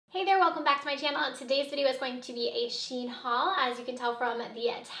welcome back to my channel. Today's video is going to be a Shein haul. As you can tell from the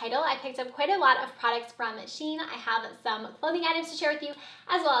title, I picked up quite a lot of products from Shein. I have some clothing items to share with you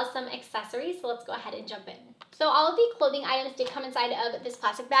as well as some accessories, so let's go ahead and jump in. So all of the clothing items did come inside of this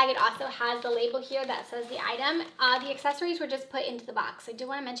plastic bag. It also has the label here that says the item. The accessories were just put into the box. I do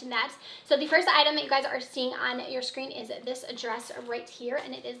want to mention that. So the first item that you guys are seeing on your screen is this dress right here,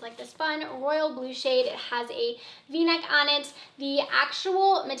 and it is like this fun royal blue shade. It has a V-neck on it. The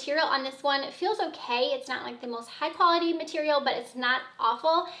actual material on this one feels okay. It's not like the most high quality material, but it's not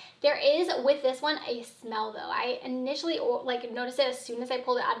awful. There is, with this one, a smell though. I initially noticed it as soon as I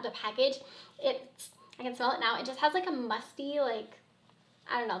pulled it out of the package. I can smell it now. It just has like a musty, I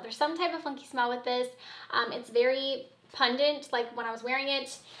don't know, there's some type of funky smell with this. It's very pungent, like when I was wearing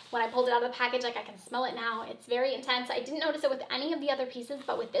it, when I pulled it out of the package, I can smell it now. It's very intense. I didn't notice it with any of the other pieces,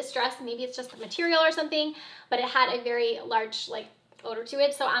 but with this dress, maybe it's just the material or something, but it had a very large odor to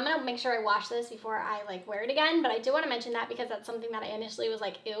it. So I'm gonna make sure I wash this before I wear it again, but I do want to mention that because that's something that I initially was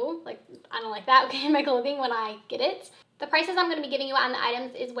like, ew, I don't like that, okay, in my clothing when I get it. The prices I'm going to be giving you on the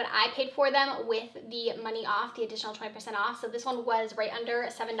items is what I paid for them with the money off, the additional 20% off. So this one was right under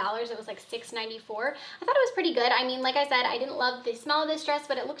 $7. It was like $6.94. I thought it was pretty good. I mean, like I said, I didn't love the smell of this dress,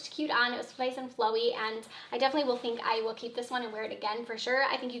 but it looked cute on. It was nice and flowy, and I definitely will think I will keep this one and wear it again for sure.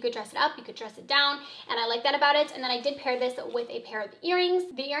 I think you could dress it up, you could dress it down, and I like that about it. And then I did pair this with a pair of earrings.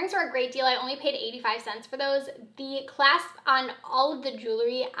 The earrings were a great deal. I only paid 85 cents for those. The clasp on all of the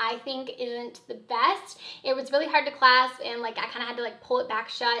jewelry I think isn't the best. It was really hard to clasp, and I kind of had to pull it back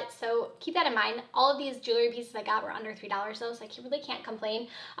shut, so keep that in mind. All of these jewelry pieces I got were under $3 though, so I really can't complain.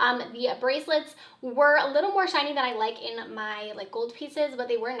 The bracelets were a little more shiny than I like in my gold pieces, but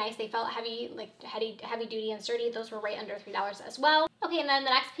they were nice. They felt heavy, heavy duty and sturdy. Those were right under $3 as well. Okay, and then the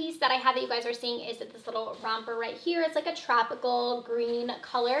next piece that I have that you guys are seeing is this little romper right here. It's like a tropical green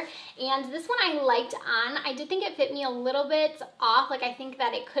color, and this one I liked on. I did think it fit me a little bit off. I think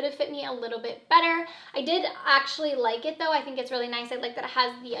that it could have fit me a little bit better. I did actually like it though. I think it's really nice. I like that it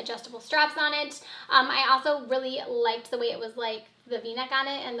has the adjustable straps on it. I also really liked the way it was the V-neck on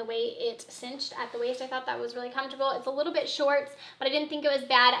it and the way it cinched at the waist. I thought that was really comfortable. It's a little bit short, but I didn't think it was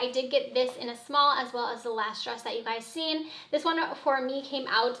bad. I did get this in a small as well as the last dress that you guys seen. This one for me came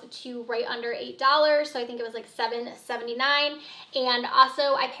out to right under $8, so I think it was $7.79. And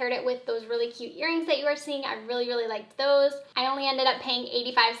also I paired it with those really cute earrings that you are seeing. I really liked those. I only ended up paying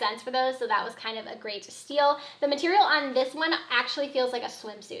 85 cents for those, so that was kind of a great steal. The material on this one actually feels like a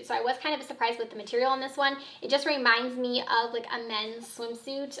swimsuit, so I was kind of surprised with the material on this one. It just reminds me of a men's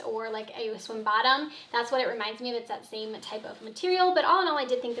swimsuit or a swim bottom. That's what it reminds me of. It's that same type of material, but all in all, I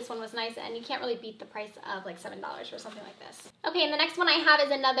did think this one was nice, and you can't really beat the price of $7 for something like this. Okay, and the next one I have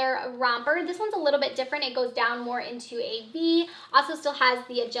is another romper. This one's a little bit different. It goes down more into a V. Also still has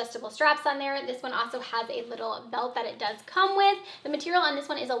the adjustable straps on there. This one also has a little belt that it does come with. The material on this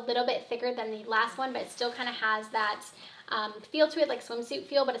one is a little bit thicker than the last one, but it still kind of has that feel to it, swimsuit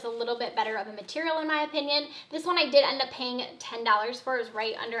feel, but it's a little bit better of a material in my opinion. This one I did end up paying $10 for. It was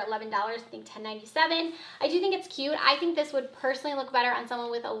right under $11, I think $10.97. I do think it's cute. I think this would personally look better on someone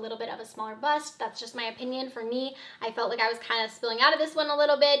with a little bit of a smaller bust. That's just my opinion. For me, I felt like I was kind of spilling out of this one a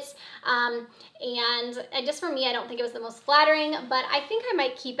little bit, and just for me, I don't think it was the most flattering, but I think I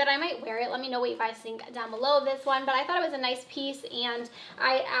might keep it. I might wear it. Let me know what you guys think down below of this one, but I thought it was a nice piece, and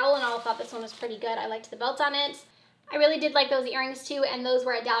I all in all thought this one was pretty good. I liked the belt on it. I really did like those earrings too, and those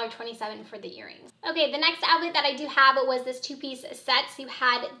were $1.27 for the earrings. Okay, the next outfit that I do have was this two-piece set. So you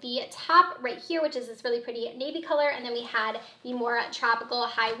had the top right here, which is this really pretty navy color, and then we had the more tropical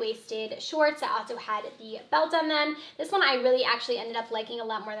high-waisted shorts that also had the belt on them. This one I really actually ended up liking a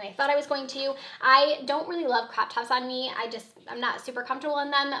lot more than I thought I was going to. I don't really love crop tops on me. I'm not super comfortable in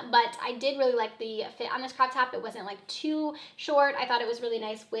them, but I did really like the fit on this crop top. It wasn't too short. I thought it was really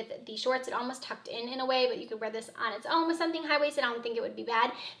nice with the shorts. It almost tucked in a way, but you could wear this on its own with something high-waisted. I don't think it would be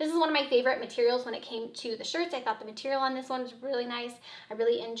bad. This is one of my favorite materials when it came to the shirts. I thought the material on this one was really nice. I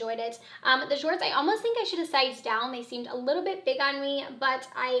really enjoyed it. The shorts, I almost think I should have sized down. They seemed a little bit big on me, but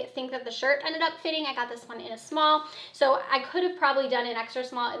I think that the shirt ended up fitting. I got this one in a small, so I could have probably done an extra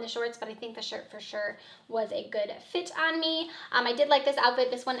small in the shorts, but I think the shirt for sure was a good fit on me. I did like this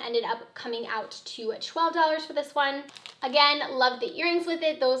outfit. This one ended up coming out to $12 for this one. Again, loved the earrings with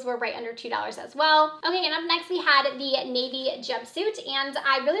it. Those were right under $2 as well. Okay, and up next we had the navy jumpsuit, and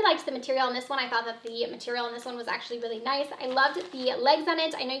I really liked the material on this one. I thought that the material on this one was actually really nice. I loved the legs on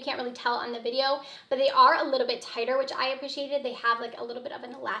it. I know you can't really tell on the video, but they are a little bit tighter, which I appreciated. They have a little bit of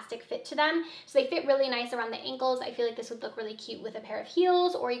an elastic fit to them, so they fit really nice around the ankles. I feel like this would look really cute with a pair of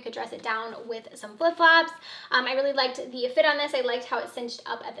heels, or you could dress it down with some flip-flops. I really liked the fit fit on this. I liked how it cinched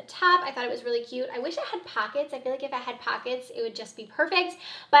up at the top. I thought it was really cute. I wish it had pockets. I feel like if it had pockets, it would just be perfect.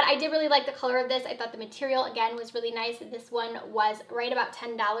 But I did really like the color of this. I thought the material, again, was really nice. This one was right about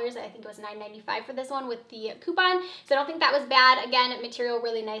 $10. I think it was $9.95 for this one with the coupon. So I don't think that was bad. Again, material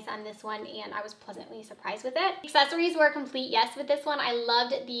really nice on this one, and I was pleasantly surprised with it. Accessories were a complete yes with this one. I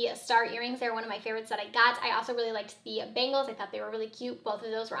loved the star earrings. They're one of my favorites that I got. I also really liked the bangles. I thought they were really cute. Both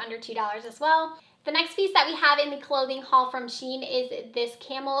of those were under $2 as well. The next piece that we have in the clothing haul from Shein is this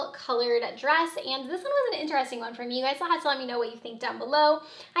camel colored dress, and this one was an interesting one for me. You guys will have to let me know what you think down below.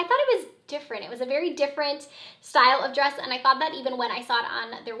 I thought it was different. It was a very different style of dress, and I thought that even when I saw it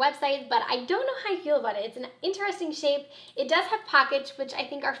on their website, but I don't know how I feel about it. It's an interesting shape. It does have pockets, which I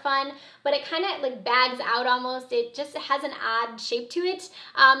think are fun, but it kind of like bags out almost. It just has an odd shape to it.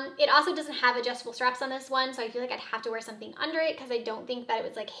 It also doesn't have adjustable straps on this one, so I feel like I'd have to wear something under it because I don't think that it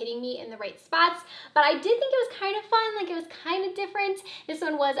was like hitting me in the right spots, but I did think it was kind of fun. Like, it was kind of different. This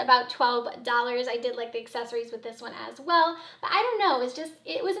one was about $12. I did like the accessories with this one as well, but I don't know.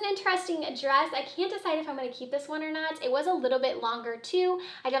 It was an interesting dress. I can't decide if I'm going to keep this one or not. It was a little bit longer too.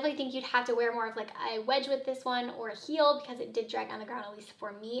 I definitely think you'd have to wear more of like a wedge with this one or a heel because it did drag on the ground, at least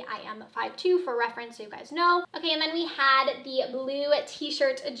for me. I am 5'2" for reference, so you guys know. Okay, and then we had the blue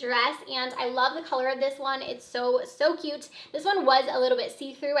t-shirt dress, and I love the color of this one. It's so cute. This one was a little bit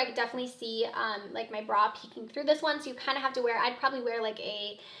see-through. I could definitely see like my bra peeking through this one, so you kind of have to wear, I'd probably wear like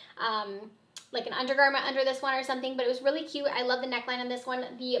a like an undergarment under this one or something, but it was really cute. I love the neckline on this one.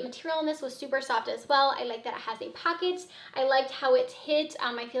 The material on this was super soft as well. I like that it has a pocket. I liked how it hit.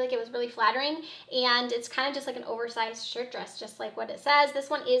 I feel like it was really flattering, and it's kind of just like an oversized shirt dress, just like what it says. This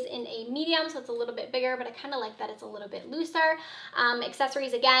one is in a medium, so it's a little bit bigger, but I kind of like that it's a little bit looser.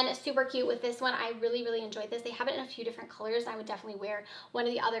 Accessories, again, super cute with this one. I really enjoyed this. They have it in a few different colors. I would definitely wear one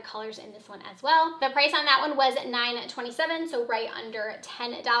of the other colors in this one as well. The price on that one was $9.27, so right under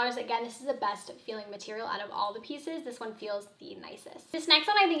 $10. Again, this is the best feeling material out of all the pieces. This one feels the nicest. This next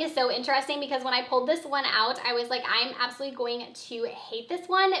one I think is so interesting because when I pulled this one out, I was like, I'm absolutely going to hate this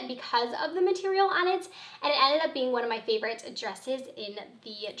one because of the material on it, and it ended up being one of my favorite dresses in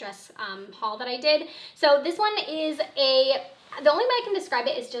the dress haul that I did. So this one is the only way I can describe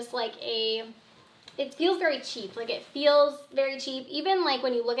it is just like it feels very cheap. Like, it feels very cheap. Even like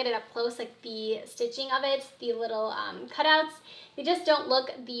when you look at it up close, like the stitching of it, the little cutouts, they just don't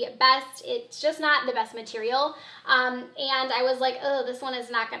look the best. It's just not the best material. And I was like, oh, this one is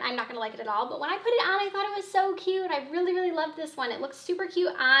I'm not gonna like it at all. But when I put it on, I thought it was so cute. I really loved this one. It looks super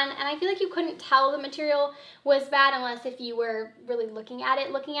cute on, and I feel like you couldn't tell the material was bad unless if you were really looking at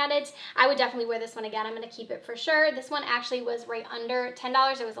it. I would definitely wear this one again. I'm gonna keep it for sure. This one actually was right under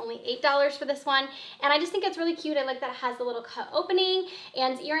 $10. It was only $8 for this one. And I just think it's really cute. I like that it has the little cut opening,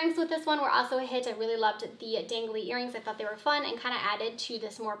 and earrings with this one were also a hit. I really loved the dangly earrings. I thought they were fun and kind of added to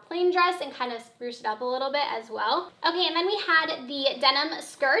this more plain dress and kind of spruced it up a little bit as well. Okay, and then we had the denim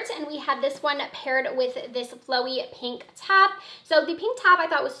skirt, and we had this one paired with this flowy pink top. So the pink top I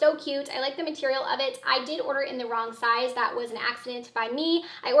thought was so cute. I like the material of it. I did order in the wrong size. That was an accident by me.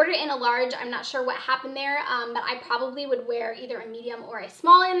 I ordered it in a large. I'm not sure what happened there, but I probably would wear either a medium or a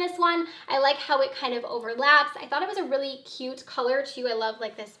small in this one. I like how it kind of overlaps. I thought it was a really cute color too. I love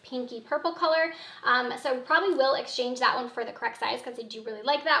like this pinky purple color. So I probably will exchange that one for the correct size because I do really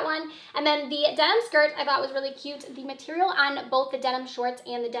like that one. And then the denim skirt I thought was really cute. The material on both the denim shorts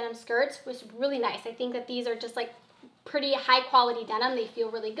and the denim skirts was really nice. I think that these are just like pretty high quality denim. They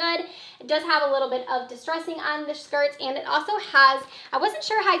feel really good. It does have a little bit of distressing on the skirts, and it also has, I wasn't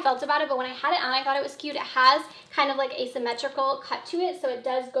sure how I felt about it, but when I had it on, I thought it was cute. It has kind of like a symmetrical cut to it, so it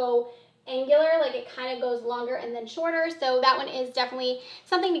does go angular, like it kind of goes longer and then shorter. So that one is definitely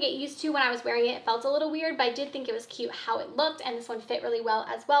something to get used to. When I was wearing it, it felt a little weird, but I did think it was cute how it looked, and this one fit really well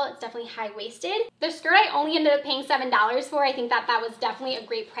as well. It's definitely high-waisted. The skirt I only ended up paying $7 for. I think that was definitely a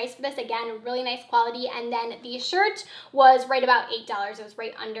great price for this. Again, really nice quality. And then the shirt was right about $8. It was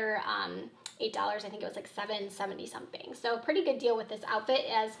right under $8. I think it was like $7.70 something. So pretty good deal with this outfit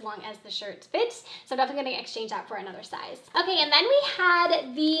as long as the shirt fits. So I'm definitely gonna exchange that for another size. Okay, and then we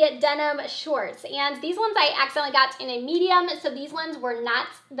had the denim shorts, and these ones I accidentally got in a medium, so these ones were not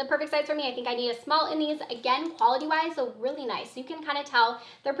the perfect size for me. I think I need a small in these. Again, quality-wise, so really nice. You can kind of tell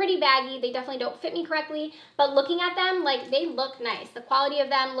they're pretty baggy. They definitely don't fit me correctly, but looking at them, like, they look nice. The quality of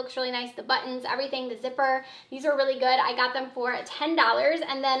them looks really nice. The buttons, everything, the zipper, these are really good. I got them for $10,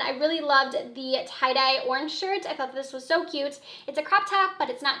 and then I really loved the tie-dye orange shirt. I thought this was so cute. It's a crop top, but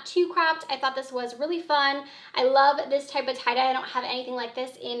it's not too cropped. I thought this was really fun. I love this type of tie-dye. I don't have anything like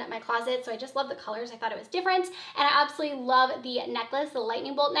this in my closet, so I just love the colors. I thought it was different, and I absolutely love the necklace, the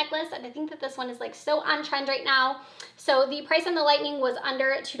lightning bolt necklace, and I think that this one is like so on trend right now. So the price on the lightning was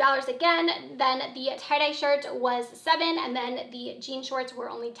under $2 again. Then the tie-dye shirt was $7, and then the jean shorts were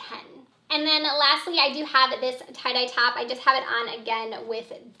only $10. And then lastly, I do have this tie-dye top. I just have it on again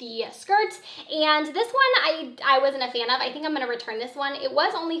with the skirt. And this one I wasn't a fan of. I think I'm gonna return this one. It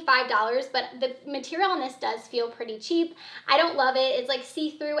was only $5, but the material on this does feel pretty cheap. I don't love it. It's like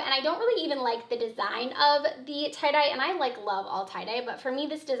see-through, and I don't really even like the design of the tie-dye. And I like love all tie-dye, but for me,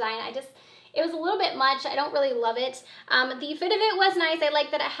 this design, it was a little bit much. I don't really love it. The fit of it was nice. I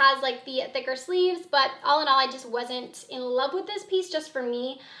like that it has like the thicker sleeves, but all in all, I just wasn't in love with this piece just for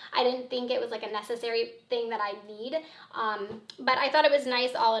me. I didn't think it was like a necessary thing that I need, but I thought it was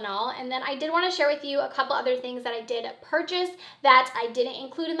nice all in all. And then I did want to share with you a couple other things that I did purchase that I didn't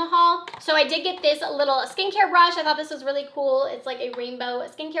include in the haul. So I did get this little skincare brush. I thought this was really cool. It's like a rainbow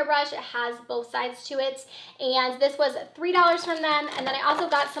skincare brush. It has both sides to it, and this was $3 from them. And then I also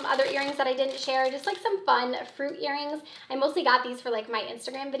got some other earrings that I didn't share, just like some fun fruit earrings. I mostly got these for like my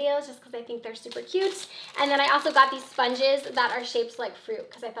Instagram videos just because I think they're super cute. And then I also got these sponges that are shaped like fruit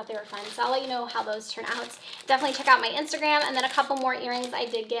because I thought they were fun. So I'll let you know how those turn out. Definitely check out my Instagram. And then a couple more earrings I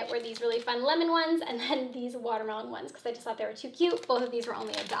did get were these really fun lemon ones and then these watermelon ones because I just thought they were too cute. Both of these were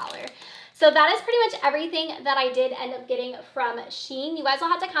only $1. So that is pretty much everything that I did end up getting from Shein. You guys will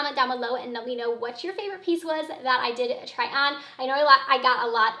have to comment down below and let me know what your favorite piece was that I did try on. I know I got a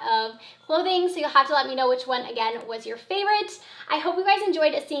lot of clothing, so you'll have to let me know which one, again, was your favorite. I hope you guys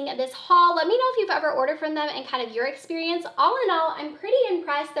enjoyed seeing this haul. Let me know if you've ever ordered from them and kind of your experience. All in all, I'm pretty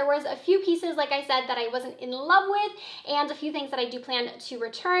impressed. There was a few pieces, like I said, that I wasn't in love with and a few things that I do plan to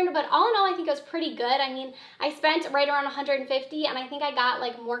return, but all in all, I think it was pretty good. I mean, I spent right around $150, and I think I got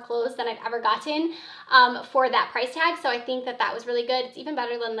like more clothes than I've ever gotten for that price tag, so I think that that was really good. It's even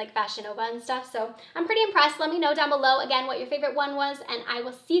better than like Fashion Nova and stuff, so I'm pretty impressed. Let me know down below, again, what your favorite one was, and I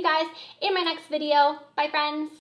will see you guys in my next video. Bye, friends.